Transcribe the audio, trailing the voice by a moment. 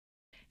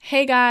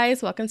Hey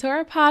guys, welcome to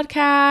our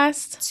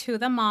podcast. To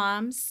the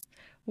moms,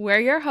 We're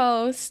your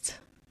hosts,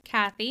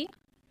 Kathy.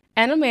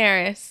 and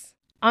Amaris.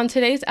 On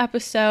today's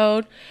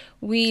episode,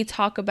 we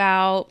talk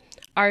about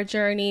our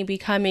journey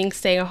becoming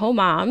stay-at-home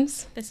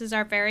moms. This is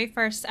our very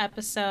first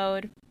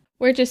episode.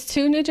 We're just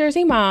two New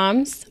Jersey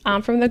moms.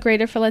 I'm from the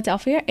greater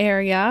Philadelphia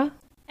area.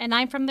 And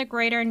I'm from the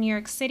greater New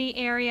York City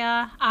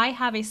area. I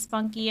have a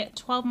spunky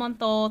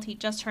 12-month-old. He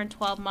just turned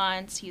 12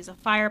 months. He's a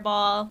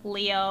fireball,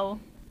 Leo.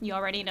 You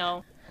already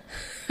know.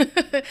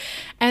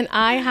 And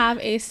I have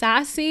a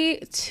sassy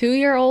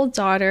 2-year-old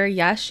daughter.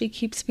 Yes, she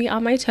keeps me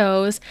on my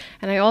toes.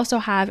 And I also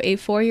have a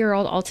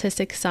 4-year-old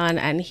autistic son,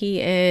 and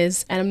he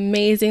is an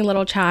amazing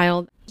little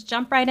child. Let's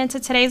jump right into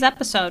today's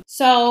episode.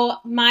 So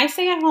my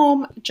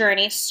stay-at-home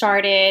journey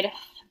started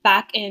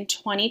back in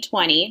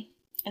 2020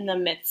 in the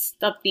midst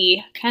of the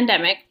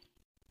pandemic.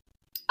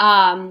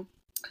 My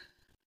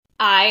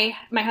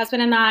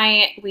husband and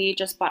I, we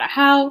just bought a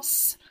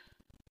house.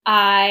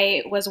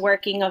 I was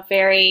working a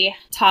very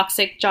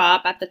toxic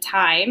job at the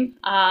time.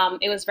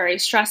 It was very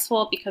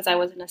stressful because I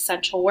was an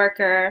essential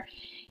worker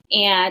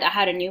and I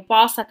had a new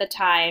boss at the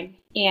time.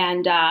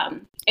 And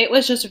it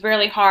was just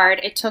really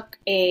hard. It took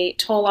a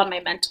toll on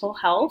my mental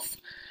health.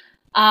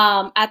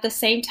 At the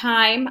same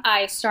time,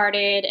 I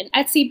started an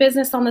Etsy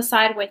business on the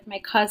side with my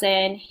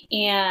cousin.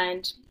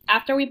 And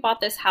after we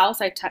bought this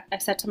house, I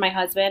said to my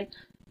husband,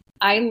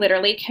 I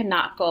literally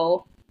cannot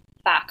go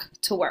back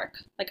to work.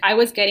 Like, I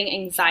was getting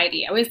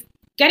anxiety. I was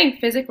getting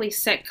physically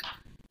sick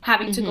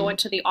having to go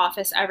into the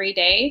office every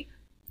day.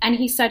 And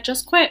he said,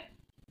 just quit.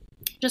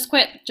 Just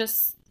quit.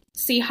 Just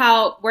see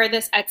where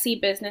this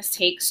Etsy business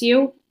takes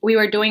you. We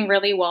were doing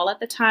really well at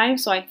the time.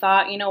 So I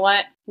thought, you know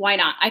what? Why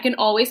not? I can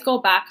always go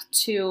back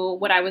to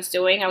what I was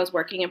doing. I was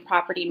working in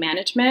property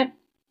management.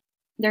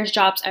 There's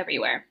jobs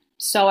everywhere.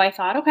 So I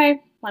thought,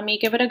 okay, let me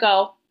give it a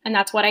go. And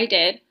that's what I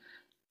did.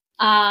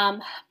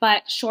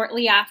 But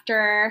shortly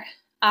after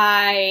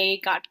I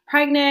got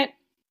pregnant,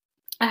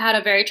 I had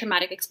a very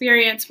traumatic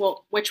experience,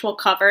 which we'll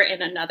cover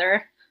in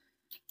another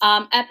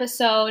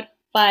episode.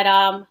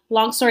 But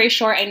long story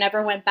short, I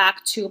never went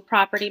back to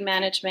property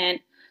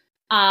management.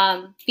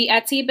 The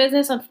Etsy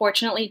business,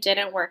 unfortunately,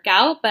 didn't work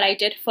out, but I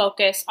did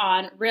focus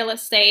on real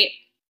estate,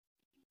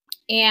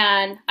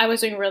 and I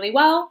was doing really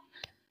well.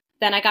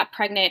 Then I got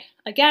pregnant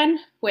again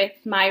with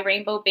my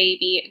rainbow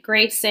baby,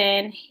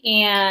 Grayson,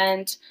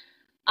 and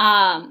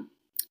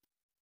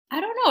I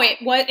don't know.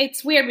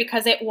 It's weird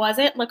because it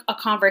wasn't like a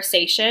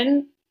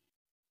conversation,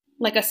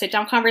 like a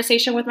sit-down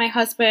conversation with my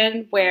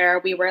husband where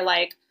we were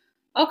like,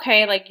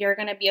 okay, like you're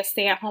going to be a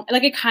stay-at-home.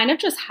 Like it kind of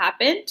just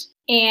happened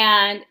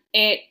and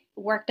it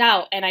worked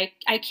out. And I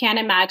can't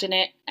imagine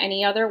it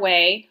any other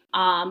way.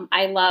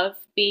 I love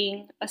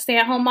being a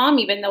stay-at-home mom,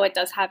 even though it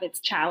does have its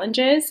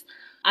challenges.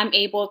 I'm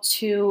able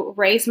to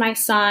raise my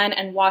son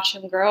and watch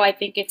him grow. I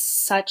think it's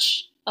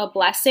such a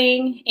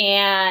blessing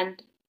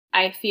and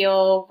I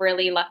feel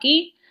really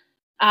lucky.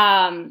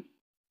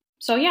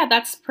 So yeah,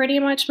 that's pretty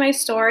much my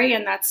story,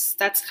 and that's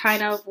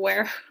kind of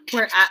where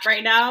we're at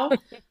right now.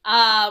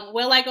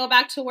 Will I go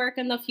back to work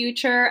in the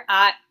future?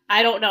 I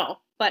don't know,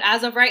 but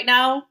as of right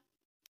now,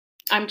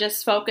 I'm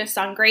just focused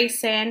on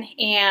Grayson,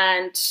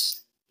 and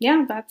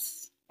yeah,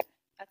 that's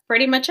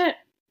pretty much it.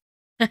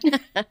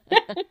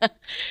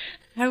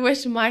 I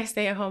wish my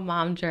stay-at-home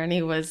mom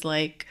journey was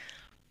like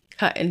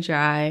cut and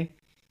dry,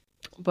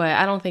 but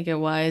I don't think it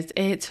was.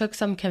 It took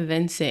some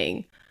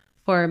convincing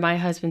for my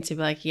husband to be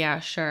like,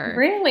 yeah, sure.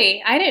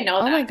 Really? I didn't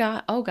know that. Oh my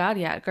God. Oh God,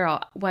 yeah, girl.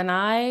 When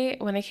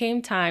it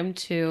came time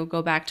to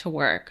go back to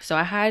work, so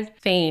I had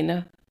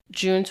Thane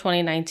June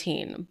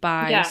 2019.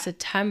 By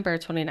September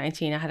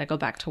 2019, I had to go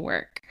back to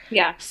work.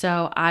 Yeah.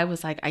 So I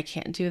was like, I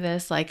can't do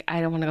this. Like, I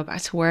don't want to go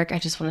back to work. I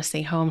just want to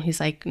stay home. He's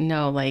like,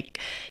 no, like,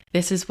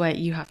 this is what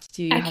you have to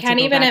do. I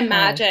can't even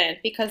imagine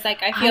because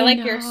like I feel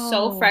like you're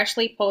so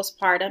freshly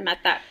postpartum at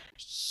that.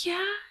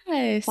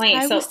 Yes.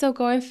 I was still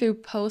going through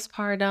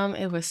postpartum.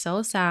 It was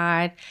so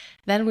sad.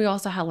 Then we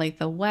also had like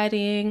the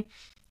wedding.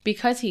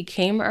 Because he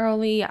came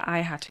early, I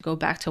had to go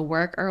back to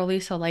work early.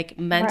 So like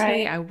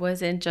mentally, I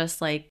wasn't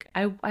just like,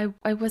 I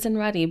wasn't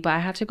ready, but I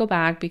had to go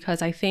back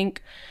because I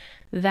think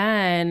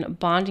then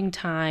bonding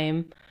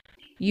time,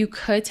 you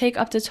could take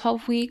up to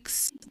 12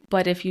 weeks.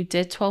 But if you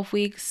did 12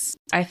 weeks,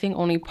 I think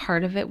only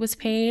part of it was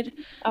paid.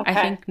 Okay.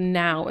 I think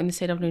now in the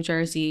state of New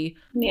Jersey,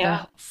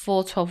 the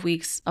full 12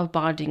 weeks of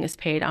bonding is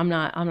paid. I'm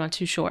not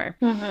too sure.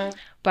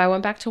 But I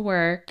went back to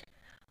work.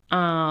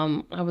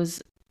 I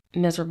was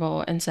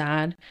miserable and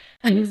sad.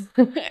 And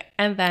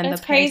then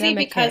it's crazy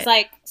because hit.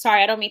 Like,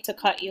 sorry, I don't mean to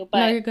cut you, but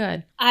no, you're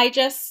good. I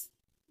just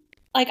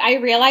like, I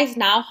realize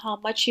now how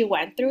much you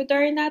went through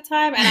during that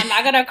time, and I'm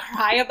not going to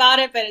cry about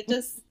it, but it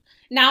just,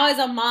 now as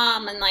a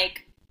mom and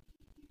like,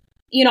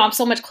 you know, I'm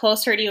so much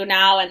closer to you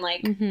now. And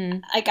like,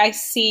 like I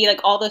see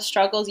like all the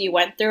struggles you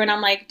went through and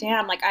I'm like,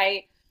 damn, like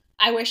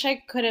I wish I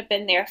could have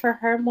been there for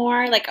her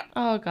more. Like,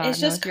 oh God, it's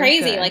just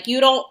crazy. Like you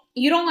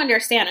don't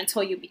understand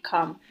until you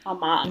become a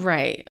mom.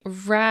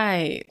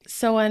 Right.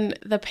 So when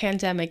the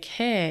pandemic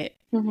hit,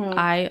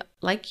 I,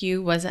 like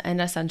you, was an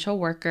essential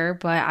worker,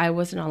 but I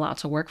wasn't allowed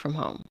to work from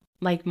home.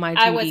 Like my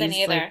I wasn't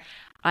duties, either.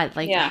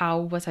 Yeah. How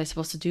was I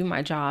supposed to do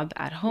my job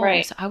at home?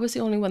 Right. So I was the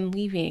only one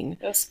leaving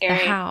the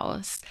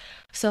house.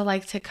 So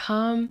like to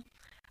come,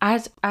 I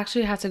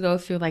actually had to go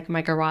through like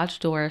my garage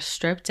door,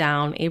 strip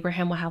down.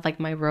 Abraham will have like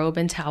my robe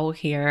and towel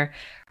here,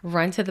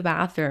 run to the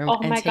bathroom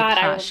and take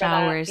hot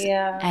showers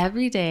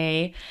every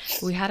day.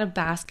 We had a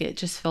basket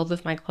just filled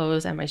with my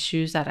clothes and my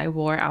shoes that I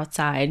wore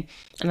outside.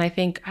 And I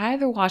think I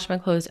either washed my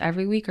clothes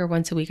every week or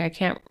once a week. I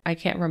can't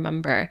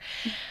remember.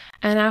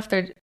 And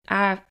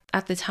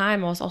at the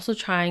time, I was also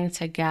trying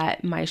to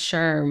get my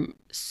SHRM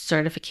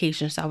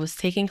certification. So I was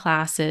taking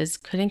classes,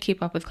 couldn't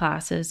keep up with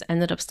classes,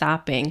 ended up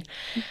stopping.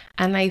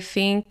 And I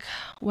think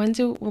when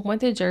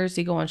did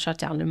Jersey go on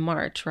shutdown? In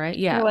March, right?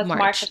 Yeah, it was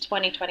March of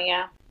 2020.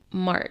 Yeah,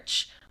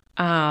 March.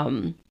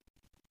 I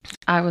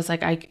was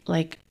like,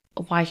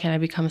 why can't I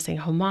become a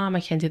stay-at-home mom? I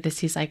can't do this.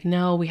 He's like,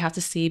 no, we have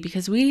to see,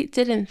 because we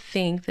didn't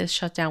think this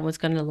shutdown was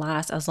going to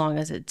last as long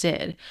as it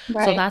did.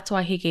 Right. So that's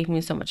why he gave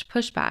me so much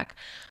pushback.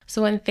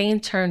 So when Thane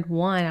turned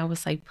 1, I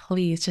was like,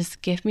 please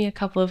just give me a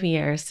couple of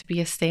years to be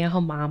a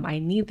stay-at-home mom. I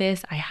need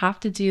this. I have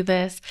to do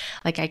this.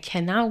 Like, I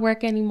cannot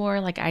work anymore.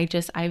 Like, I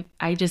just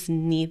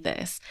need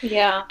this.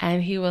 Yeah.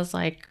 And he was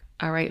like,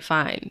 all right,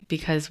 fine,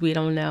 because we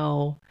don't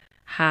know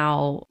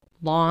how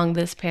long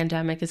this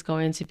pandemic is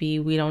going to be.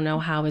 We don't know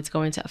how it's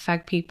going to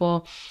affect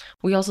people.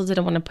 We also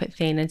didn't want to put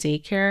Thane in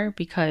daycare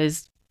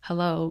because,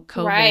 hello,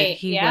 COVID. Right.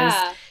 He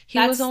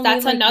was only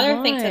that's like another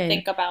 1. Thing to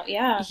think about.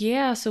 Yeah.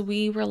 Yeah. So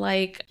we were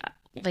like,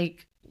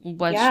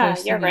 what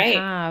choice do we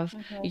have?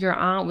 Your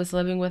aunt was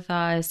living with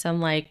us,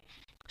 and like,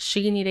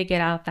 she needed to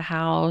get out the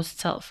house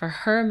for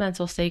her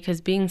mental state,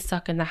 because being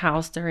stuck in the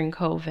house during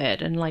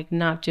COVID and like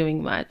not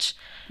doing much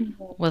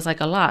was like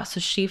a lot. So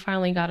she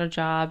finally got a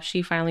job.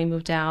 She finally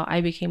moved out.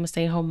 I became a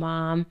stay-at-home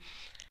mom.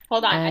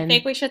 Hold on. I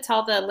think we should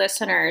tell the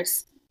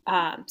listeners.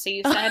 So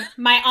you said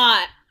my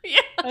aunt.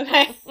 Yeah.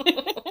 Okay.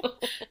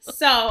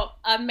 So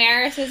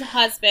Maris's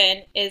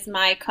husband is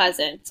my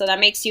cousin. So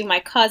that makes you my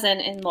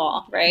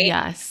cousin-in-law, right?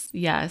 Yes.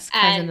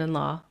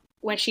 Cousin-in-law. And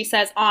when she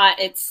says aunt,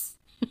 it's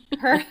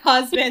her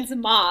husband's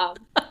mom,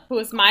 who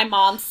is my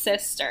mom's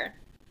sister.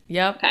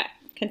 Yep. Okay,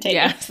 continue.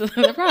 Yeah, so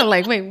they're probably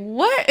like, wait,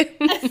 what?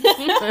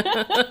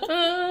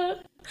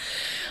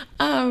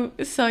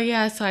 So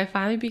I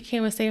finally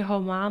became a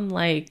stay-at-home mom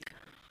like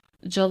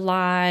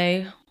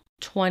July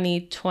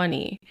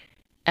 2020.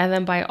 And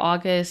then by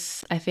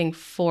August, I think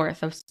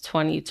 4th of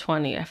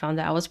 2020, I found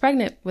out I was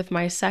pregnant with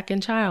my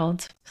second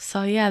child.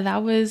 So yeah,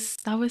 that was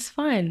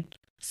fun.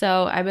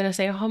 So I've been a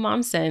stay-at-home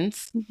mom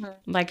since.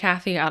 Like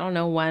Kathy, I don't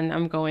know when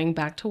I'm going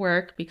back to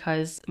work,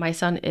 because my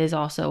son is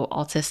also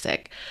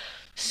autistic.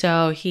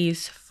 So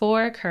he's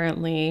 4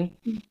 currently.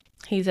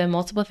 He's in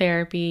multiple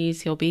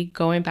therapies. He'll be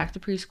going back to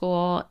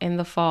preschool in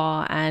the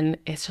fall, and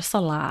it's just a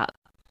lot.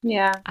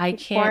 Yeah. I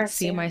can't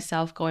see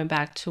myself going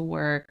back to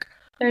work.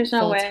 There's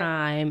no full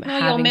time.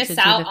 Well, you'll miss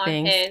out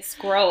on his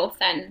growth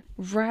and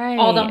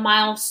all the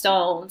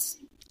milestones.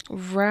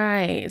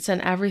 Right.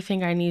 And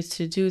everything I need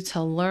to do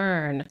to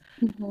learn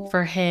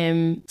for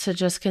him to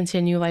just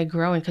continue like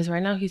growing. Because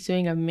right now he's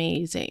doing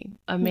amazing.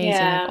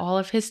 Yeah. Like all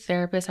of his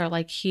therapists are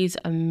like, he's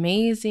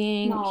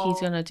amazing. Aww. He's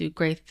going to do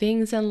great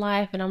things in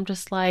life. And I'm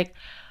just like,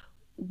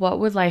 what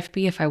would life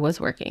be if I was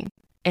working?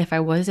 If I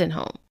wasn't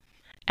home?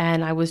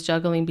 And I was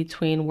juggling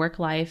between work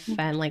life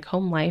and like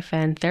home life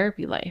and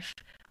therapy life.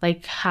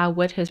 Like, how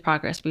would his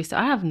progress be? So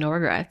I have no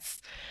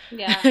regrets.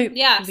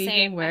 Yeah,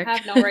 same. Work. I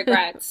have no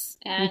regrets.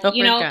 And,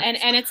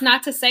 and it's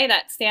not to say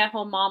that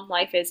stay-at-home mom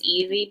life is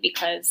easy,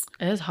 because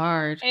it's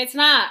hard. It's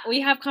not. We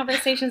have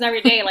conversations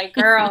every day, like,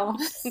 girl.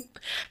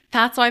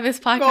 That's why this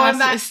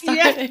podcast is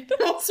started. Yeah,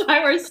 that's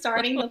why we're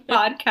starting the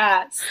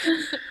podcast.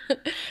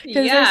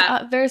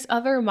 Because there's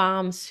other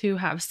moms who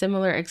have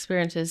similar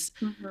experiences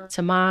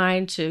to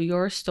mine, to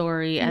your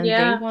story, and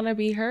they want to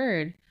be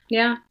heard.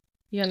 Yeah,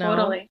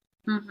 totally.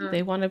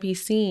 They want to be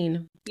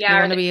seen. They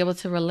want to be able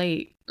to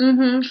relate.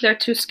 They're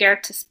too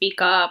scared to speak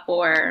up,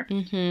 or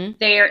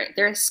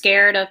they're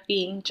scared of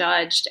being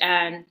judged,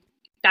 and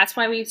that's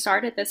why we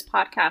started this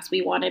podcast.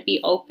 We want to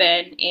be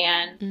open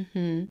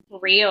and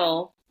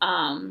real,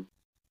 and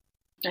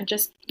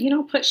just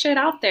put shit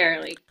out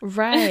there, like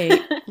right.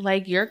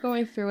 Like, you're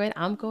going through it,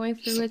 I'm going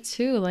through it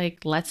too. Like,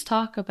 let's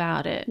talk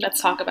about it.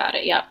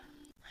 Yep.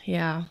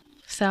 Yeah.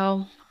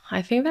 So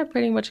I think that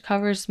pretty much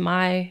covers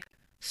my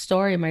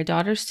story. My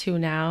daughter's 2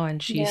 now,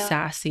 and she's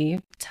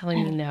sassy,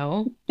 telling me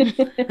no.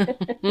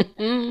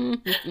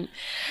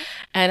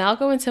 And I'll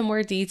go into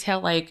more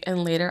detail like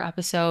in later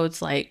episodes,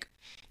 like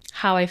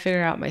how I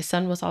figured out my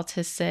son was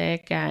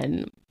autistic,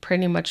 and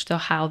pretty much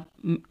how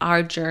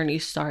our journey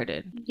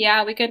started.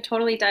 Yeah, we could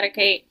totally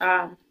dedicate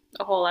a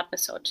whole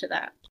episode to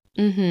that.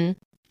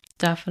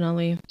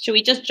 Definitely. Should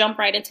we just jump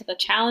right into the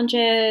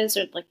challenges,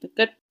 or like the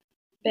good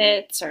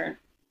bits, or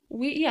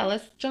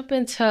let's jump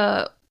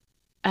into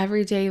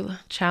everyday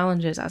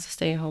challenges as a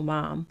stay-at-home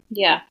mom.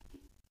 Yeah.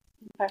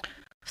 Okay.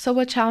 So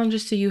what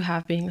challenges do you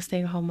have being a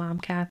stay-at-home mom,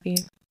 Kathy?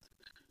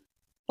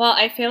 Well,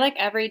 I feel like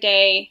every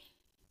day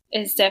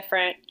is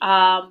different.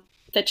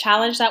 The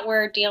challenge that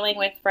we're dealing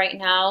with right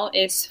now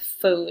is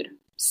food,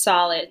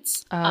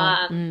 solids.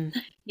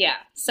 Yeah.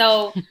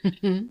 So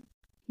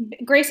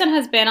Grayson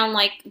has been on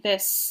like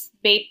this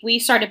we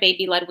started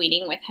baby led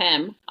weaning with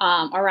him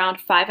around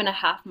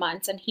 5.5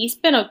 months, and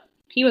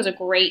he was a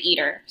great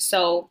eater.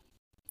 So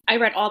I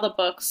read all the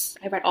books,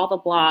 I read all the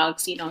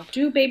blogs,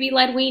 do baby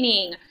led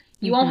weaning.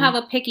 You won't have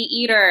a picky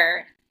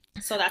eater.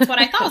 So that's what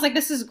I thought. I was like,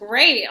 this is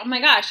great. Oh my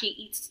gosh, he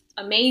eats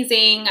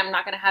amazing. I'm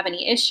not going to have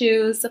any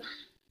issues.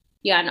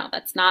 Yeah, no,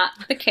 that's not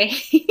the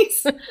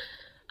case.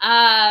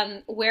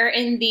 We're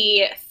in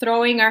the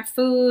throwing our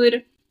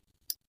food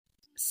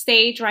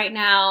stage right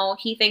now.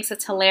 He thinks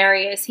it's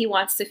hilarious. He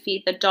wants to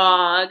feed the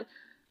dog.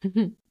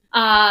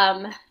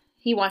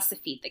 He wants to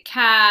feed the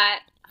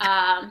cat.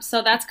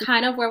 So that's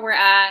kind of where we're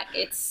at.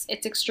 It's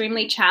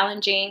extremely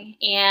challenging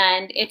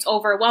and it's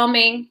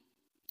overwhelming,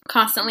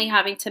 constantly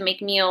having to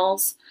make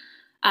meals.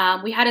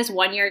 We had his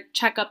 1-year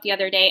checkup the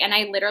other day and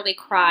I literally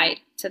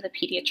cried to the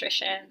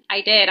pediatrician. I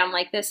did. I'm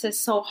like, this is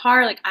so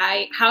hard. Like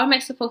how am I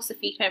supposed to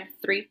feed him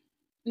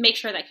make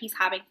sure that he's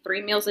having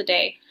 3 meals a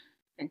day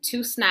and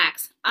 2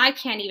 snacks? I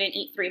can't even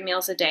eat 3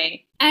 meals a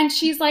day. And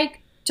she's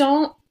like,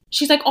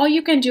 all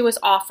you can do is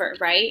offer,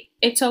 right?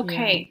 It's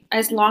okay. Yeah.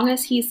 As long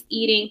as he's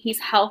eating, he's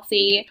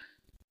healthy,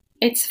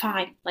 it's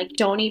fine. Like,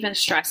 don't even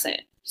stress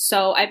it.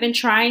 So I've been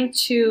trying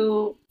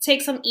to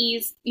take some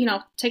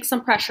take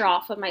some pressure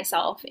off of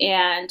myself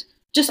and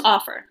just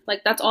offer.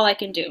 Like, that's all I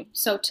can do.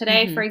 So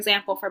today, for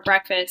example, for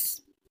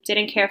breakfast,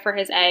 didn't care for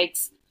his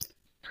eggs.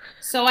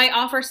 So I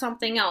offer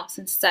something else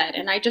instead.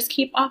 And I just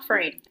keep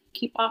offering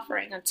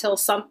until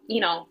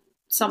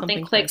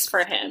something clicks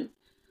for him.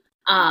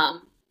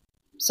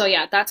 So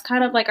yeah, that's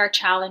kind of like our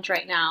challenge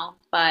right now.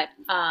 But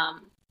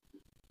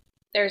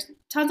there's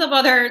tons of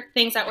other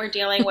things that we're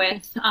dealing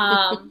with.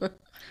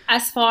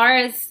 As far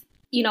as,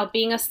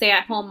 being a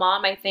stay-at-home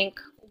mom, I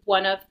think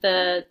one of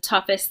the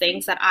toughest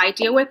things that I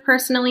deal with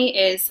personally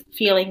is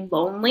feeling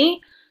lonely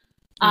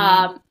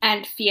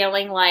and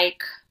feeling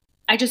like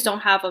I just don't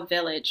have a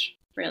village,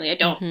 really. I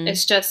don't.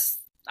 It's just,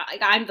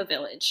 I'm the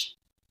village.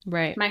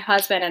 Right. My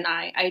husband and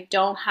I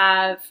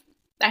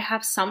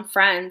have some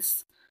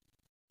friends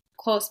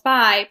close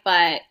by,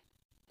 but,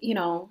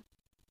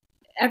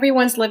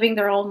 everyone's living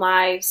their own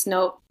lives.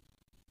 No,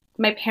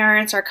 my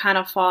parents are kind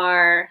of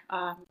far.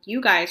 You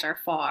guys are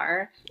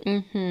far.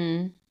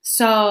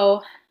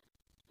 So,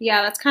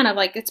 yeah, that's kind of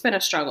like, it's been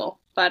a struggle.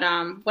 But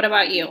what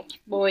about you?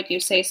 What would you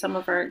say some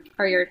of are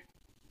your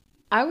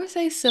I would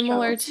say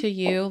similar struggles to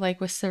you,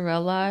 like with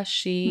Cirilla,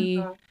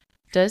 she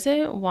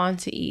doesn't want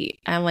to eat.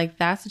 And like,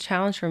 that's a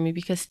challenge for me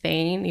because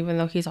Thane, even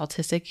though he's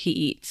autistic, he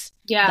eats.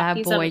 Yeah,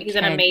 he's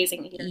an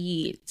amazing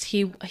eater.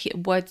 He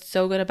what's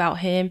so good about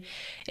him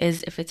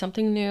is if it's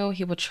something new,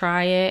 he will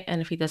try it.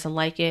 And if he doesn't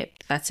like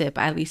it, that's it.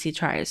 But at least he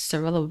tries.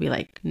 Cirilla would be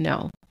like,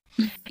 no.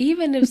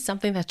 Even if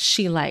something that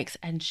she likes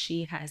and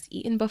she has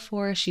eaten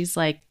before, she's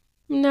like,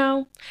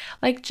 no.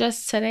 Like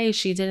just today,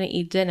 she didn't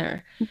eat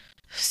dinner.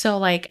 So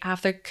like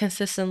after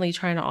consistently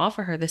trying to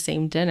offer her the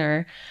same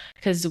dinner,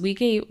 because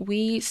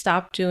we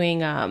stopped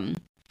doing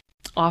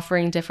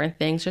offering different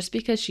things just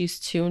because she's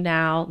 2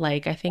 now.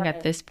 Like I think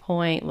at this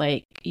point,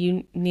 like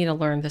you need to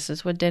learn this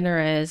is what dinner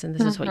is and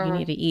this is what you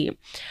need to eat.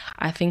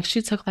 I think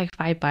she took like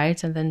 5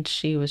 bites and then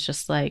she was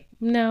just like,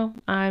 no,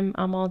 I'm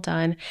all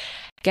done.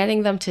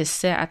 Getting them to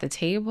sit at the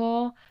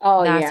table,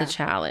 that's a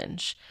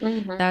challenge.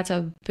 That's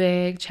a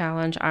big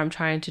challenge I'm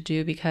trying to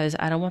do because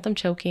I don't want them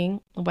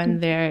choking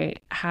when they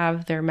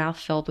have their mouth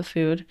filled with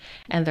food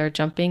and they're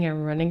jumping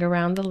and running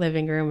around the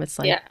living room. It's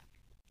like,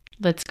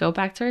 let's go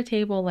back to our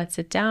table, let's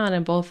sit down.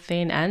 And both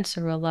Thane and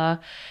Cirilla,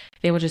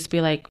 they will just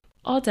be like,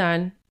 all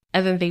done.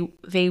 And then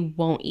they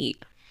won't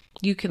eat.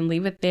 You can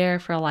leave it there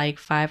for like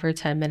 5 or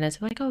 10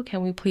 minutes. Like, oh,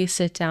 can we please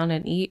sit down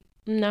and eat?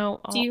 No,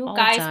 do you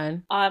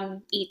guys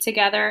eat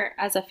together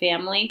as a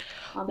family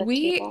on the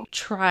table? We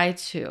try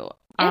to.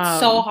 It's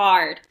so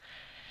hard.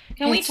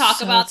 Can we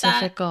talk about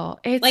that?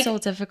 It's like, so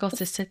difficult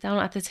to sit down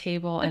at the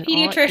table and the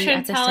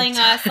pediatrician telling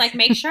us like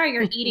make sure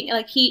you're eating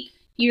like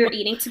you're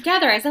eating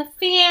together as a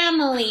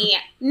family.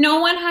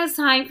 No one has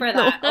time for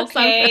that.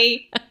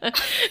 Okay.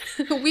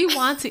 We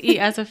want to eat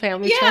as a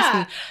family, trust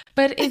me.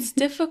 But it's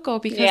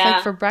difficult because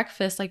like for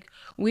breakfast, like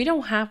we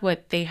don't have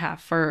what they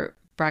have for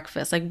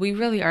breakfast. Like we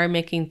really are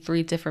making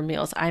 3 different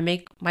meals. I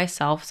make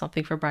myself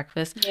something for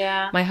breakfast.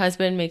 Yeah. My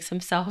husband makes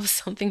himself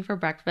something for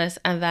breakfast.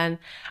 And then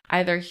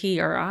either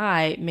he or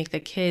I make the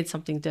kids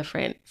something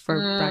different for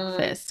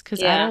breakfast.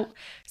 Because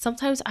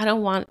sometimes I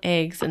don't want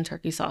eggs and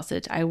turkey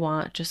sausage. I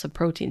want just a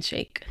protein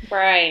shake.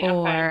 Right.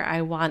 Or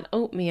I want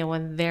oatmeal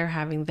when they're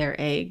having their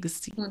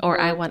eggs. Or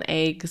I want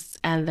eggs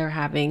and they're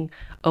having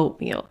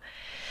oatmeal.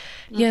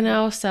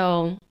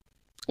 So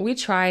we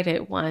tried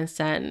it once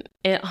and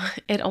it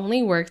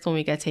only works when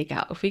we get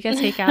takeout. If we get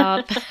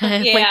takeout,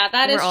 then,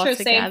 that is true.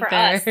 Same for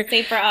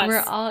us.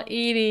 We're all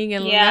eating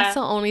and that's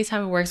the only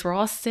time it works. We're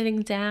all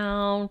sitting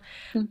down.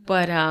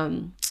 But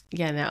no.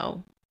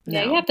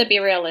 Yeah, you have to be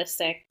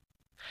realistic.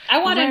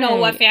 I want to know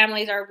what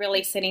families are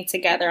really sitting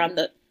together on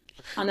the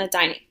on the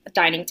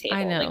dining table.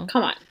 I know. Like,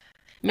 come on.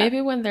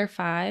 Maybe when they're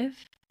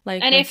 5.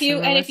 Like, and if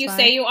you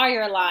say you are,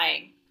 you're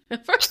lying.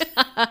 And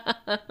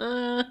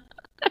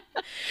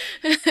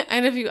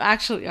if you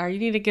actually are, you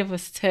need to give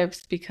us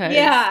tips because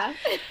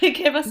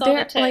give us all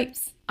the tips. Like,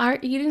 our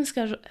eating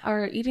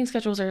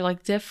schedules are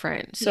like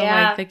different. So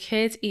like the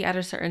kids eat at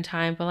a certain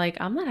time, but like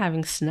I'm not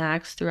having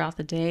snacks throughout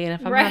the day, and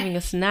if I'm having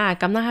a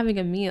snack, I'm not having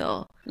a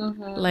meal.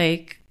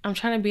 Like I'm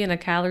trying to be in a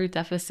calorie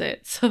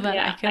deficit so that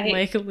I can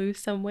like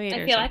lose some weight.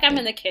 I feel like I'm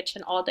in the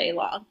kitchen all day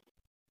long.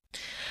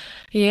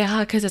 Yeah,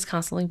 because it's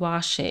constantly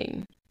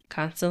washing,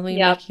 constantly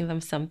making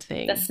them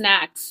something. The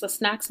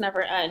snacks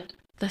never end.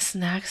 The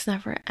snacks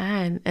never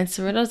end. And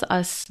Serena's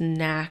a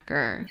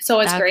snacker.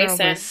 So is Grayson.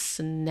 Girl will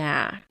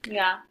snack.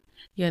 Yeah.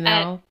 You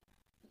know?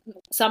 And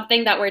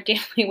something that we're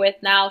dealing with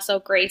now. So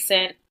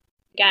Grayson,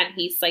 again,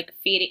 he's like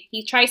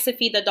he tries to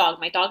feed the dog.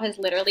 My dog has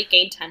literally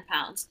gained 10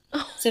 pounds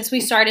since we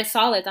started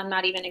solids. I'm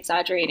not even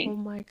exaggerating. Oh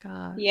my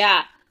God.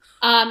 Yeah.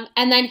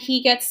 And then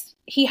he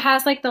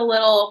has like the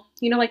little,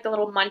 like the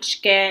little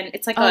munchkin.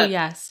 It's like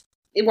yes.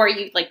 Where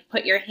you like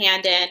put your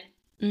hand in,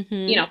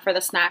 for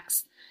the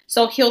snacks.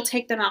 So he'll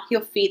take them out.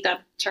 He'll feed them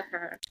to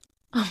her.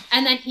 Oh.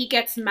 And then he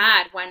gets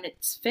mad when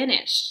it's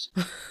finished.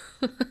 And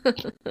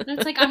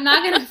it's like, I'm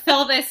not going to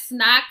fill this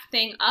snack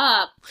thing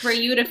up for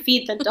you to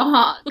feed the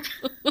dog.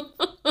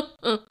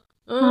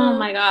 Oh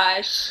my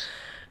gosh.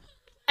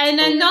 And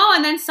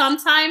then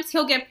sometimes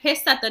he'll get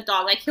pissed at the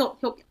dog. Like he'll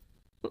go,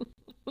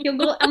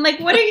 I'm like,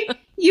 what are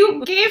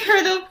you gave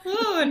her the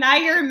food. Now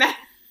you're mad.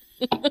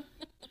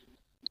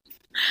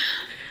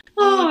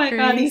 Oh my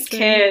God, these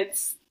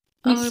kids.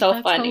 He's so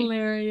that's funny.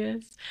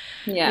 Hilarious.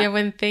 Yeah. Yeah,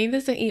 when Thane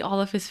doesn't eat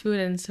all of his food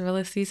and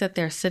Cirilla sees that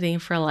they're sitting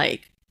for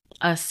like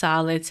a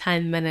solid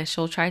 10 minutes,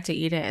 she'll try to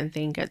eat it and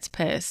Thane gets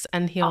pissed.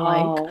 And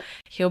he'll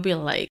be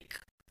like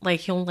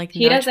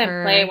he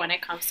doesn't play when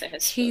it comes to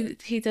his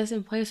food. He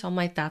doesn't play, so I'm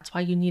like, that's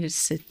why you need to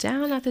sit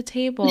down at the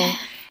table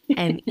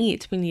and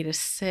eat. We need to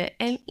sit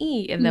and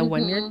eat, and then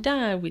when you're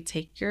done, we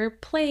take your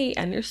plate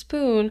and your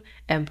spoon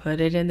and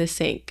put it in the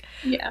sink.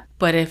 Yeah.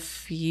 But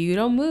if you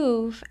don't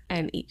move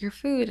and eat your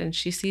food and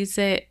she sees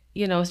it,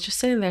 it's just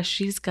sitting there,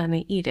 she's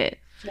gonna eat it.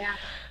 Yeah.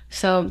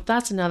 So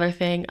that's another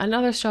thing.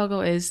 Another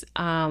struggle is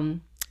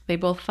they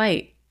both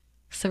fight.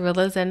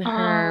 Cirilla's in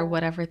her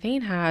whatever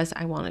Thane has,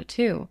 I want it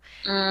too.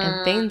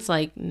 And Thane's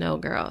like, no,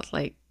 girl,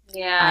 like,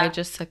 I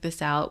just took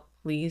this out.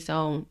 Please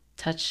don't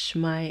touch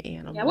my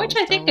animal. Yeah, which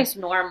I think is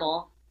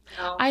normal.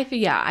 I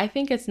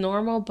think it's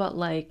normal, but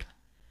like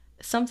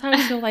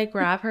sometimes he'll like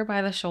grab her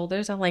by the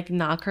shoulders and like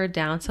knock her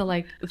down to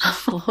like the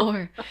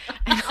floor.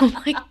 And I'm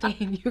like,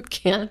 Thane, you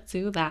can't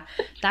do that.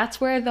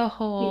 That's where the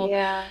whole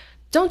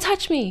don't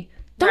touch me.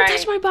 Don't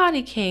touch my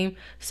body came.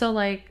 So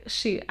like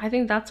I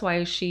think that's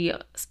why she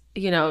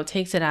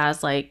takes it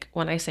as like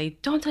when I say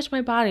don't touch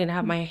my body and I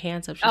have my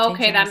hands up, she takes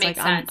it that as makes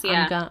like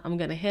sense. I'm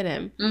gonna hit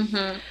him.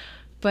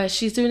 But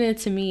she's doing it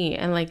to me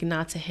and like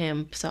not to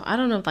him. So I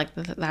don't know if like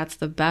that's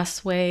the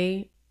best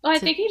way. Well, I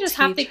think you just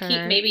have to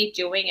keep maybe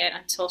doing it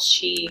until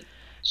she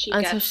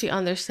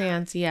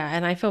understands. Yeah.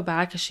 And I feel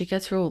bad because she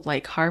gets real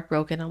like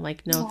heartbroken. I'm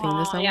like, no, Thane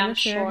does not want to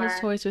share his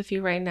toys with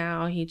you right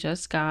now. He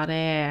just got it.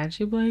 And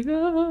she'd be like,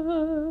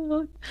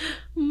 oh,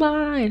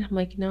 mine. I'm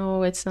like,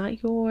 no, it's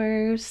not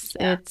yours.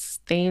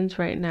 It's Thane's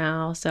right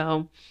now.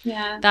 So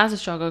that's a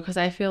struggle because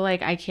I feel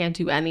like I can't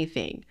do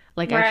anything.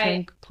 Like I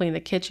can't clean the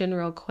kitchen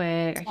real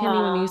quick. I can't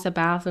even use the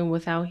bathroom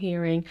without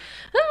hearing.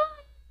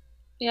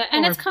 Yeah,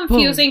 and it's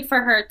confusing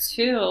for her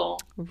too.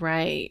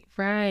 Right.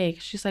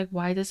 She's like,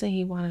 why doesn't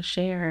he want to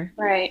share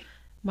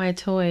my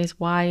toys?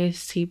 Why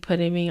is he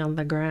putting me on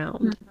the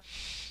ground?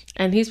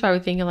 And he's probably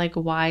thinking like,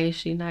 why is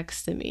she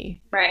next to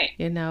me? Right.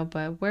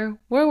 But we're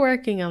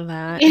working on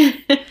that.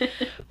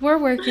 We're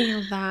working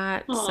on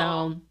that. Aww.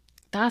 So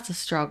that's a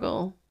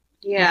struggle.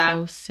 Yeah.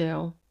 Those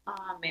two.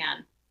 Oh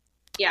man.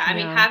 Yeah, I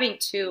mean having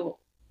two,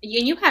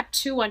 and you had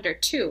 2 under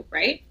 2,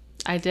 right?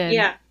 I did.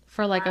 Yeah.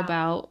 For like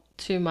about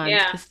 2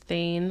 months. Because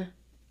Thane,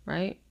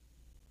 right?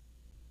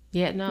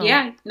 Yeah, no.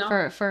 Yeah,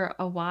 no. For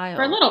a while.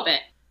 For a little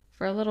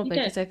bit.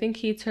 Because I think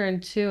he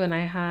turned 2 and I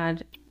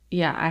had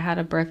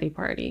a birthday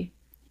party.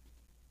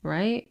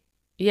 Right?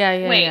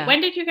 Yeah. Wait, when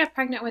did you get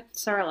pregnant with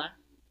Cirilla?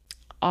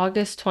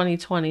 August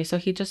 2020. So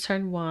he just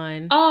turned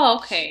 1. Oh,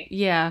 okay.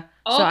 Yeah.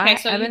 Oh, so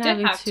I've been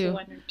having 2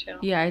 under 2.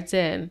 Yeah, I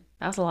did.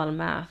 That was a lot of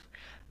math.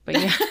 But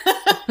yeah.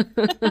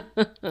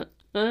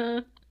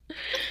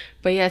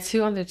 But yeah,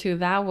 2 under 2.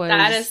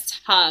 That is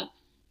tough.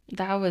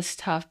 That was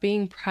tough.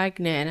 Being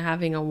pregnant and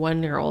having a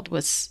 1-year-old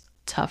was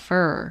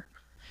tougher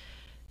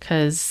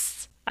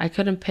because I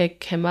couldn't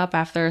pick him up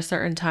after a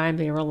certain time.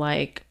 They were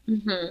like,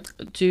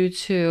 due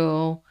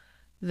to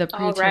the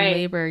preterm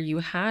labor you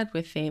had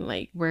with Thane,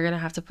 like we're gonna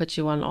have to put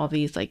you on all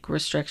these like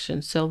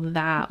restrictions. So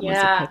that was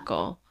a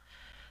pickle.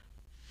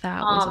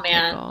 That was a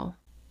pickle.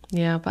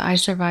 Yeah, but I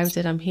survived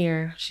it. I'm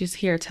here. She's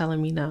here telling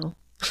me no.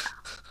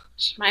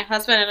 My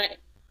husband and I.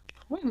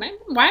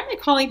 Why am I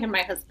calling him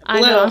my husband? Blue.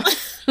 I know.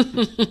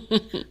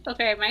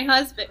 Okay, my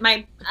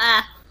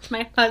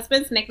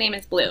husband's nickname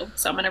is Blue,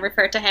 so I'm going to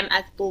refer to him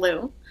as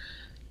Blue.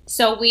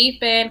 So we've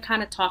been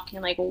kind of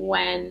talking like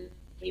when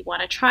we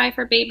want to try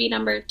for baby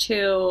number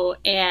two,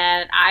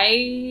 and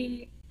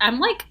I'm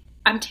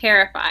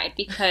terrified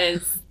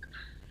because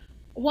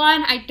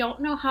one, I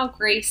don't know how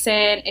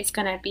Grayson is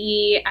gonna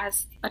be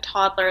as a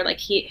toddler. Like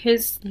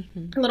his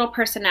little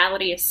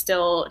personality is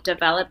still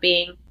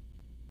developing,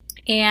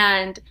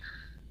 and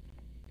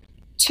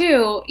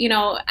two,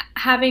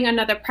 having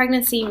another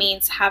pregnancy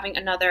means having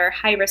another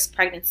high risk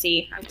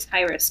pregnancy. I was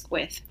high risk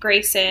with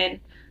Grayson,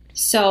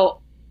 so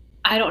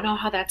I don't know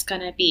how that's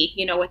gonna be.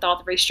 With all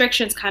the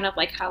restrictions, kind of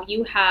like how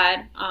you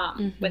had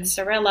with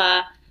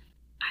Cirilla.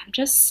 I'm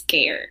just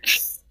scared.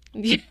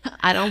 Yeah,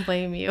 I don't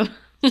blame you.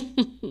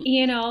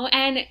 And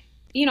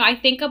I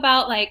think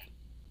about like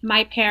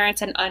my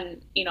parents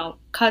and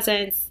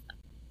cousins.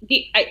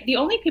 The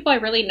only people I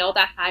really know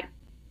that had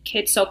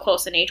kids so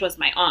close in age was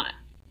my aunt.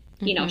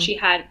 She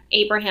had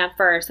Abraham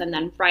first, and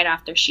then right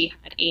after she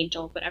had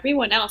Angel. But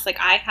everyone else, like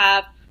I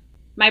have,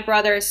 my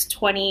brother's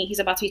 20, he's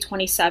about to be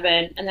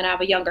 27, and then I have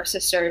a younger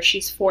sister,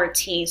 she's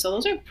 14. So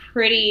those are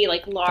pretty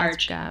like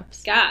large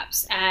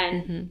gaps.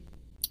 And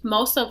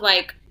most of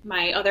like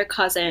my other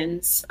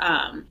cousins,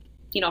 from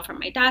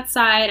my dad's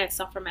side and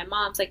stuff from my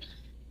mom's, like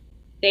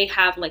they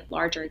have like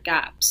larger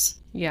gaps.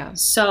 Yeah.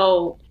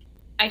 So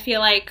I feel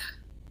like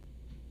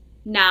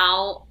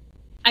now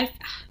I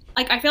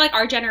feel like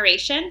our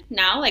generation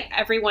now, like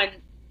everyone,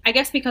 I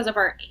guess because of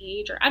our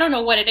age, or I don't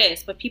know what it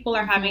is, but people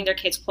are having their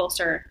kids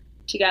closer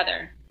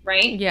together,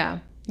 right? Yeah.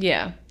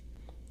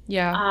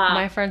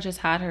 My friend just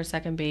had her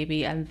second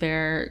baby, and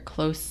they're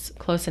close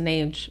in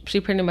age. She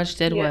pretty much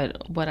did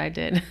what I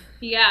did.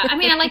 Yeah, I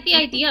mean, I like the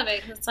idea of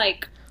it. It's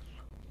like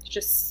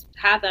just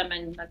have them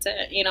and that's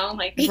it,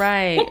 like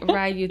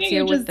right. You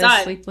deal with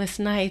the sleepless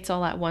nights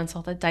all at once,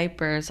 all the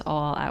diapers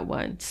all at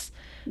once.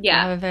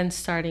 Yeah. Rather than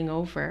starting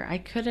over. I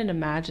couldn't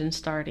imagine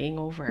starting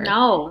over.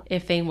 No.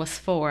 If Thane was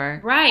 4.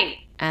 Right.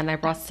 And I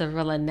brought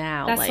Cirilla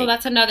now. So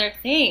that's another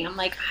thing. I'm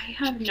like, I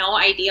have no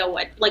idea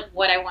what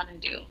I want to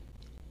do.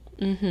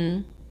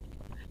 No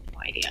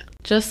idea.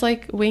 Just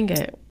like wing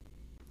it,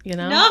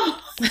 No.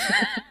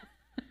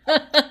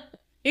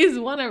 He's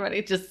one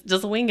already.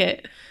 Just wing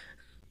it.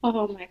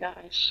 Oh my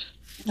gosh.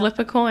 Flip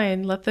a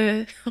coin. Let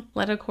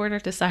a quarter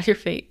decide your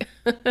fate.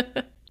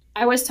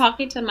 I was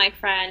talking to my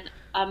friend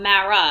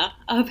Amara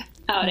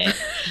about it.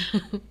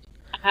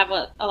 I have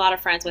a lot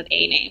of friends with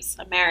A names.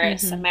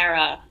 Amaris,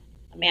 Amara,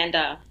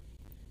 Amanda.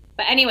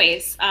 But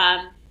anyways,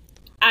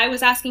 I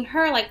was asking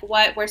her like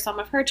what were some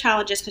of her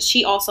challenges, because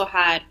she also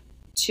had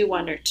 2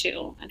 under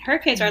 2, and her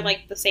kids are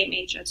like the same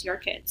age as your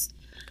kids.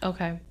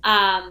 Okay.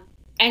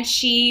 And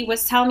she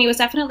was telling me it was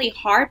definitely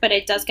hard, but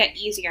it does get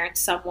easier in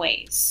some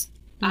ways.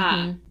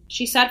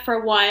 She said for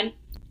one,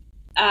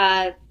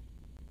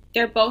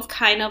 they're both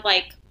kind of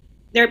like,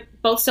 they're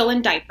both still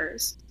in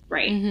diapers,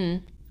 right?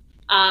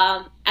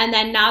 And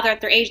then now they're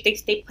at their age,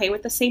 they play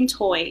with the same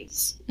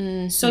toys.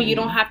 So you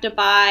don't have to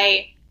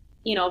buy,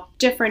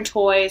 different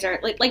toys, or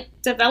like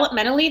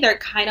developmentally, they're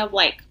kind of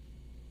like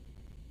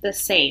the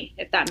same,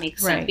 if that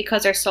makes sense,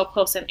 because they're so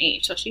close in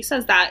age. So she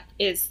says that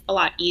is a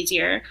lot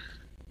easier.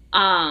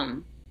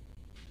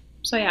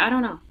 So yeah, I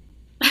don't know.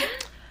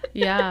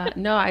 Yeah,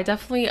 no, I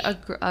definitely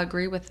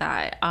agree with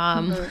that.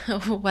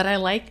 What I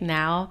like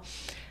now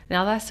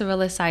that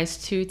Cirilla's size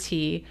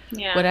 2T,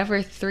 whatever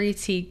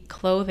 3T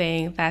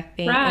clothing that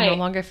Thane no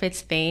longer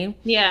fits Thane,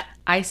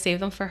 I save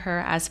them for her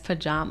as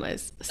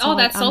pajamas. So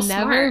that's so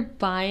smart. I'm never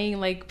buying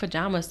like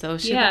pajamas though.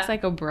 She looks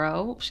like a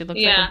bro. She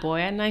looks like a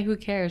boy at night. Who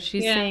cares?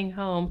 She's staying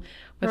home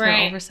with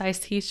her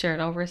oversized t-shirt,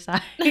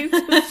 oversized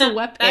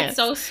sweatpants. That's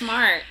so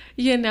smart.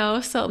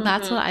 So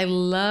that's what I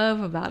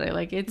love about it.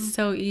 Like it's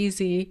so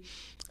easy.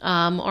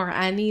 Or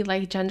any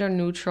like gender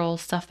neutral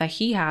stuff that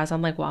he has,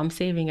 I'm like, well, I'm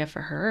saving it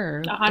for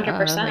her.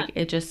 100%. Like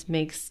it just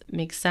makes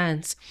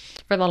sense.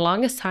 For the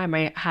longest time,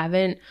 I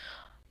haven't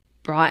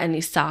brought any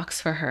socks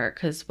for her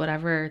because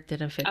whatever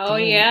didn't fit.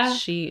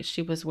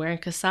 She was wearing,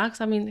 because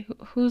socks, I mean,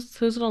 who's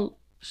gonna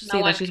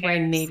see that she's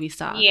wearing navy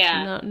socks?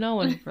 No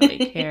one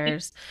really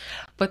cares.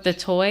 But the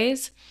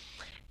toys,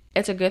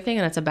 it's a good thing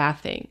and it's a bad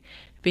thing.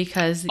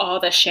 Because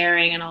the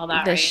sharing and all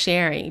that,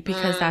 sharing,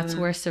 because that's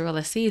where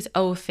Cirilla sees,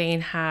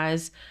 Thane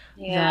has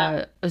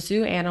the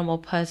zoo animal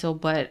puzzle,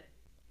 but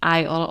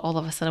I all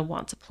of a sudden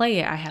want to play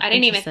it. I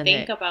didn't even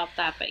think about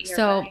that, but you're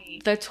right.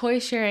 So the toy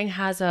sharing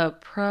has a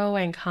pro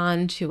and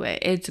con to it.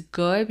 It's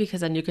good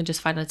because then you can just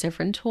find a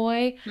different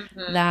toy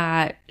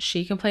that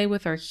she can play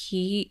with or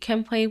he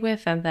can play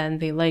with, and then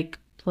they like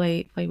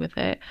play with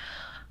it.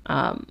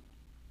 I'm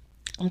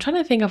trying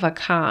to think of a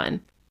con.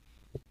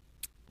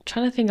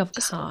 Trying to think of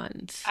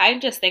cons. I'm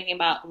just thinking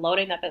about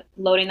loading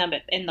them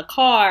in the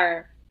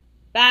car,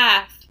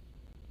 bath.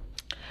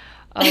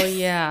 Oh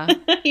yeah.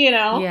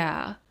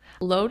 Yeah.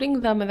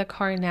 Loading them in the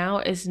car now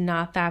is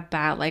not that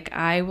bad. Like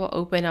I will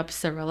open up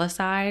Cirilla's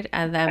side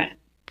and then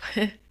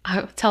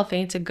I'll tell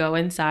Thane to go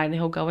inside, and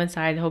he'll go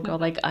inside and he'll go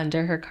like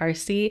under her car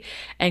seat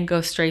and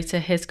go straight to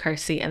his car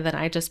seat, and then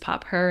I just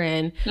pop her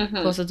in,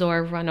 close the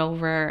door, run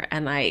over,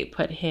 and I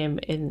put him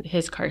in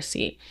his car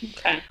seat.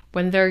 Okay.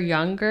 When they're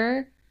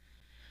younger,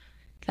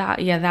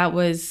 that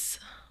was,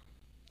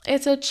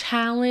 it's a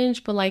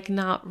challenge, but like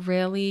not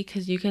really,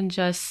 because you can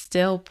just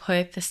still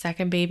put the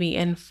second baby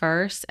in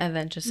first and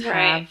then just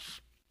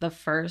have the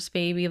first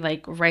baby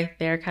like right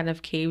there kind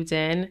of caved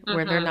in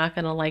where they're not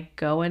gonna like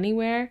go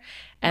anywhere,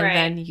 and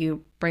then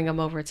you bring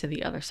them over to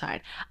the other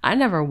side. I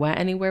never went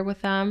anywhere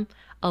with them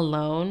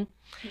alone.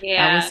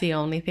 That was the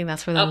only thing.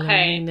 That's where the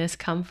loneliness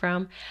come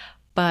from.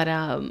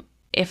 But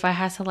if I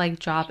had to like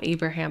drop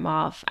Abraham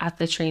off at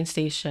the train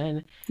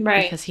station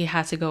because he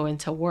had to go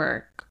into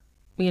work,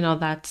 you know,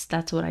 that's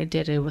what I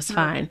did. It was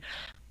fine.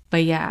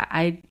 But yeah,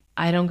 I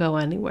don't go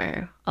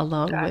anywhere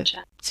alone with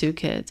two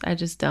kids. I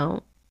just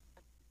don't.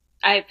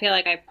 I feel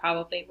like I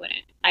probably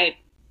wouldn't.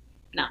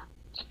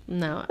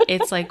 No,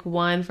 it's like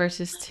 1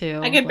 versus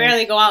 2. I could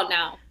barely go out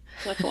now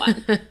with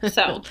 1.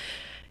 So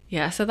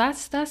yeah, so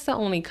that's the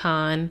only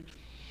con.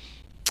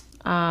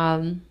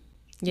 Yeah,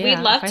 we'd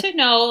love to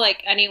know,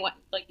 like, anyone,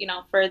 like, you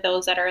know, for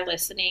those that are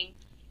listening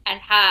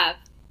and have,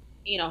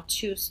 you know,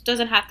 two,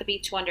 doesn't have to be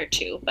 2 under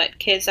 2, but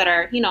kids that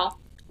are, you know,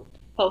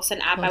 post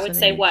an app, I would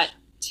say age. What,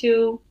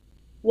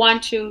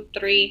 1, 2,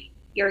 3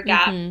 year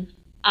gap.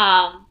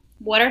 Mm-hmm.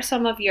 What are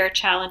some of your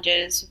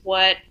challenges?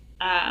 What,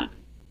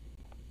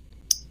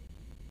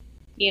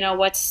 you know,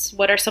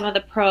 what are some of the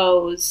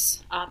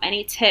pros?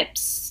 Any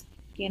tips?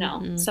 You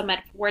know, some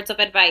words of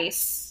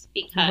advice.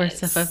 Because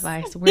words of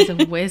advice, words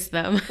of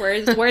wisdom.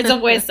 words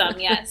of wisdom,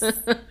 yes.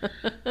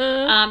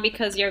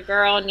 Because your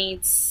girl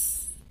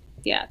needs,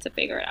 to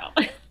figure it out.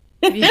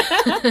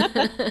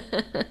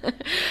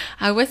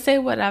 I would say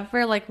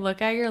whatever, like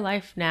look at your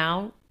life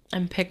now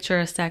and picture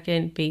a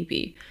second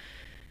baby.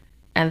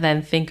 And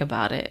then think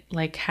about it.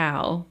 Like,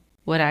 how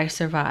would I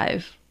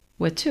survive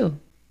with 2?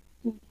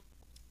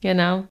 You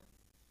know?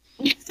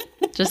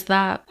 Just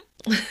that.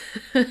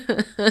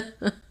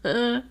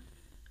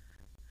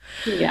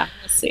 Yeah,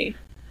 let's see.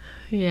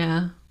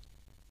 Yeah.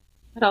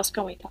 What else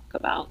can we talk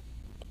about?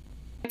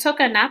 I took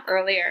a nap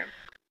earlier.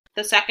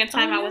 The second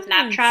time I was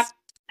nap trapped,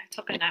 I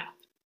took a nap.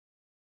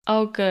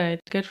 Oh, good.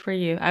 Good for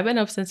you. I've been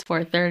up since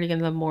 4:30 in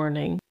the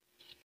morning.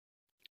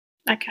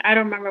 I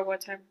don't remember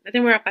what time. I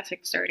think we're up at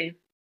 6:30.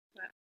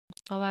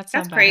 Oh, that's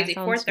crazy.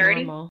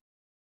 4:30?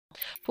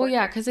 Well,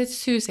 yeah, because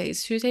it's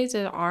Tuesdays. Tuesdays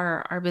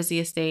are our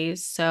busiest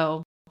days.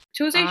 So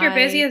Tuesday's your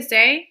busiest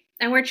day?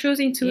 And we're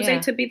choosing Tuesday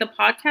to be the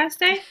podcast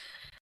day?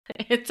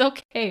 It's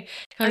okay.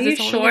 Are you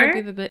sure?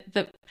 Only gonna be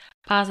the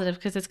positive,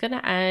 because it's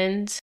gonna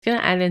end. It's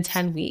gonna end in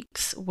 10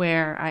 weeks.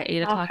 Where at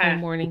 8 o'clock in the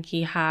morning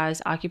he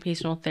has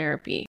occupational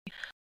therapy.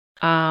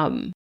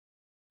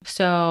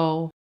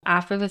 So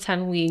after the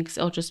 10 weeks,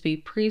 it'll just be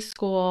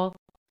preschool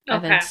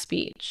and then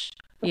speech.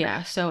 Okay.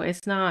 Yeah. So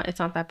it's not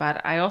that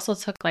bad. I also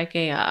took like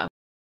a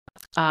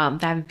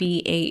that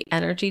V8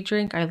 energy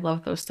drink. I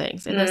love those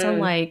things. It doesn't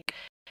like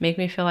make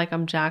me feel like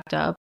I'm jacked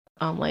up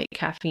on like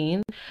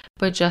caffeine,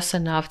 but just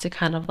enough to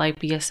kind of like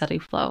be a steady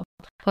flow.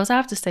 Plus I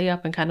have to stay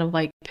up and kind of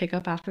like pick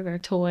up after their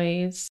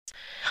toys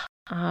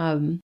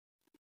and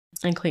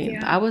clean.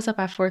 But I was up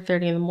at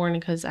 4:30 in the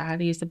morning because I had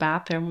to use the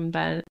bathroom, and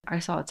then I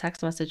saw a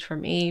text message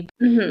from Abe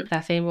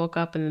that they woke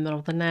up in the middle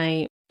of the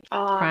night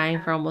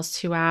crying for almost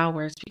 2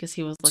 hours because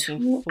he was looking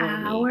for 2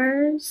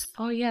 hours?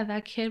 Me. Oh yeah,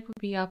 that kid would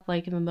be up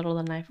like in the middle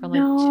of the night for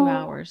like 2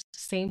 hours.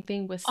 Same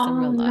thing with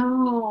Cirilla.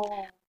 Oh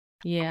no.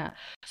 Yeah.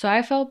 So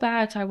I felt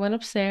bad. So I went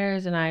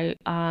upstairs and I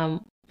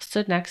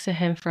stood next to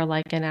him for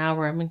like an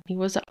hour. I mean, he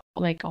was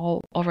like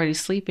already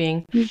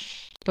sleeping,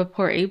 but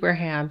poor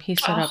Abraham, he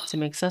stood up to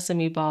make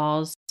sesame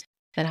balls,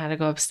 then had to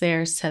go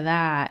upstairs to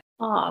that.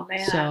 Oh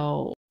man.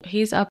 So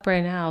he's up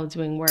right now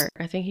doing work.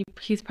 I think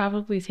he's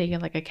probably taking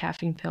like a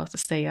caffeine pill to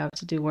stay up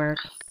to do work.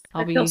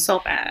 I feel so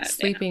bad.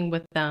 Sleeping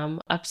with them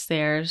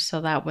upstairs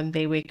so that when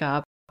they wake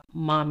up,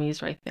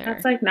 mommy's right there.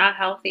 That's like not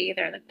healthy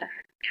either, like the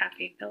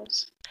caffeine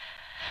pills.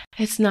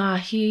 It's not.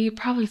 He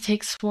probably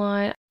takes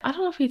one. I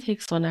don't know if he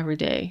takes one every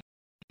day.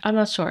 I'm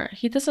not sure.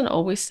 He doesn't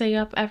always stay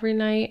up every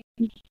night,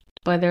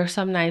 but there are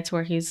some nights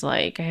where he's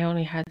like, I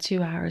only had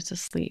 2 hours of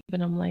sleep.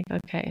 And I'm like,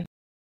 okay.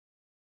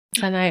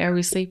 Tonight, are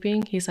we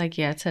sleeping? He's like,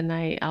 yeah,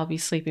 tonight I'll be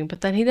sleeping.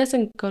 But then he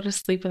doesn't go to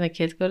sleep when the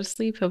kids go to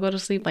sleep. He'll go to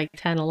sleep like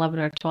 10, 11,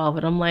 or 12.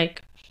 And I'm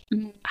like,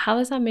 how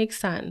does that make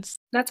sense?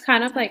 That's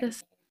kind of like,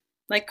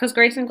 because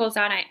Grayson goes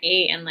down at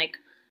 8, and like,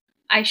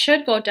 I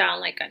should go down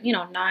like,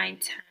 9, 10,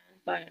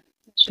 but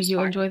you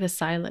hard. Enjoy the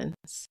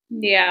silence.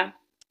 Yeah.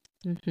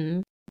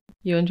 Mm-hmm.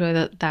 You enjoy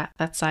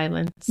that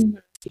silence and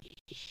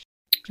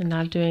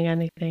not doing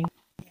anything.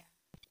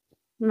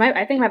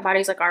 I think my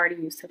body's like already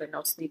used to the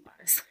no sleep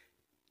hours.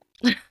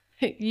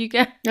 You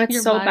get that's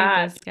your so body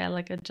bad. Does get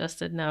like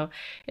adjusted. No,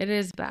 it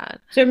is bad.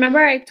 So remember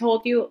I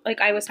told you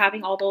like I was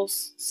having all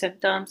those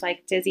symptoms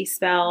like dizzy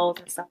spells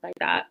and stuff like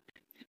that.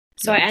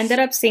 So yes. I ended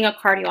up seeing a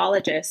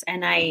cardiologist,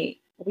 and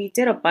we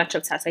did a bunch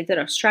of tests. I did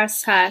a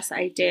stress test.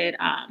 I did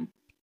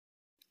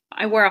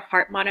I wore a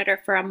heart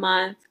monitor for a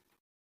month.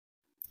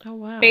 Oh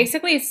wow!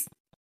 Basically, it's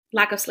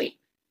lack of sleep.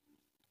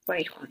 What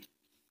he told me.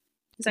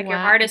 It's like your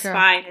heart is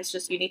fine. It's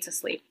just you need to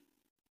sleep.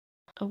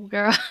 Oh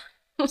girl.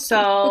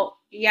 So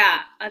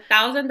yeah,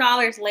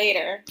 $1,000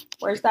 later.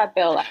 Where's that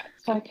bill at?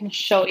 So I can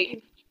show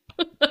you.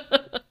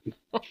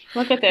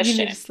 Look at this You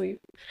shit. need to sleep.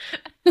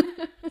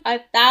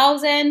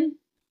 1,000.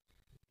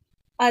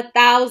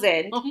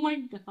 1,000. Oh my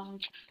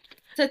God.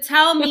 To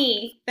tell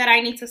me that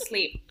I need to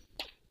sleep.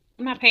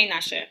 I'm not paying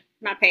that shit.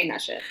 I'm not paying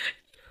that shit.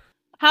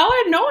 How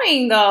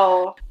annoying,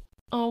 though.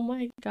 Oh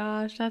my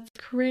gosh, that's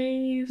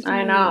crazy.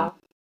 I know.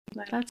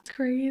 That's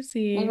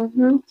crazy.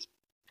 Mm-hmm.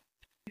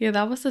 Yeah,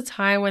 that was the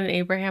time when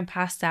Abraham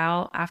passed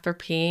out after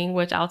peeing,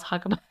 which I'll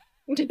talk about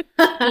later.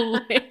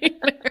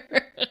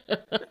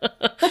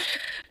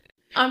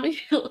 I mean,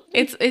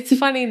 it's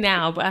funny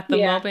now, but at the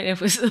moment it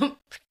was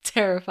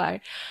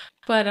terrifying.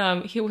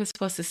 But he was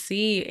supposed to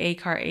see a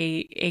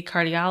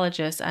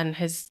cardiologist, and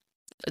his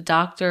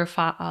doctor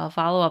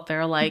follow up.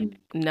 They're like,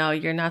 no,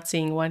 you're not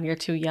seeing one. You're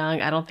too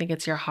young. I don't think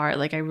it's your heart.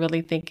 Like, I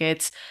really think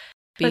it's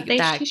he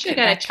should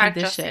get a check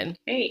just in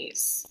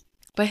case.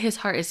 But his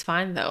heart is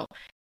fine though.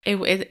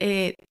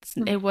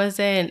 It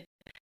wasn't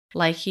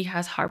like he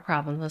has heart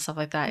problems and stuff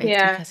like that.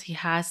 It's because he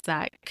has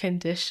that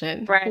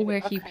condition where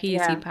he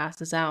pees, he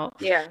passes out.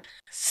 Yeah.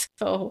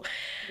 So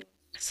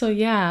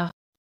yeah.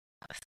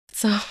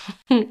 So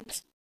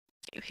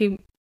he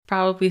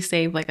probably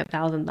saved like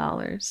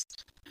 $1,000.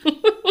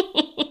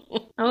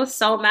 I was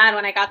so mad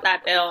when I got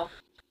that bill.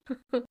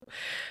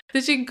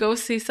 Did you go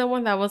see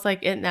someone that was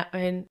like in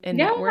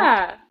network?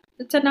 Yeah,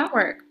 it's a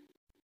network.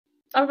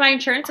 Oh, my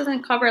insurance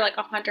doesn't cover like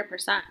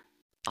 100%.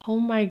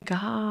 Oh my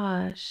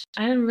gosh.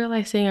 I didn't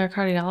realize seeing a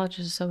cardiologist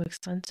is so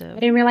expensive. I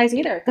didn't realize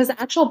either. Because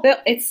the actual bill,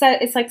 it's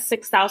like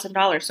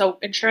 $6,000. So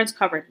insurance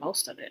covered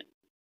most of it.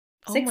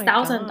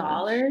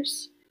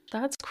 $6,000?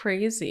 That's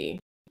crazy.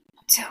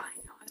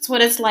 That's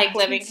what it's like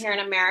living here in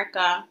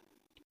America.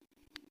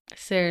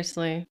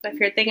 Seriously. But if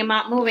you're thinking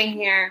about moving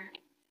here,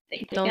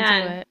 don't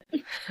do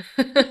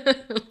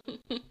it.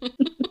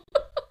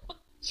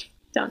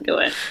 Don't do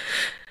it.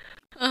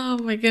 Oh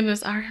my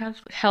goodness. Our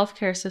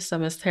healthcare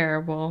system is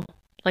terrible.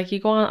 Like, you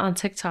go on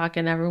TikTok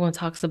and everyone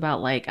talks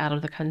about like out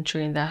of the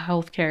country and that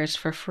healthcare is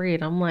for free.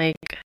 And I'm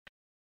like,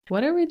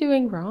 what are we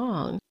doing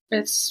wrong?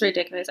 It's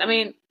ridiculous. I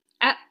mean,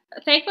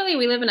 thankfully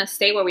we live in a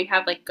state where we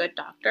have like good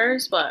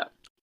doctors, but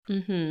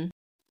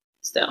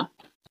still.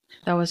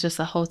 That was just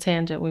a whole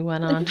tangent we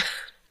went on.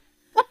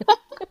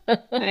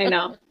 I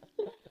know.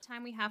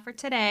 Time we have for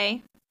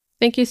today.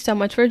 Thank you so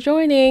much for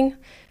joining.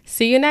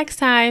 See you next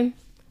time.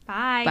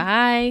 Bye.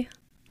 Bye.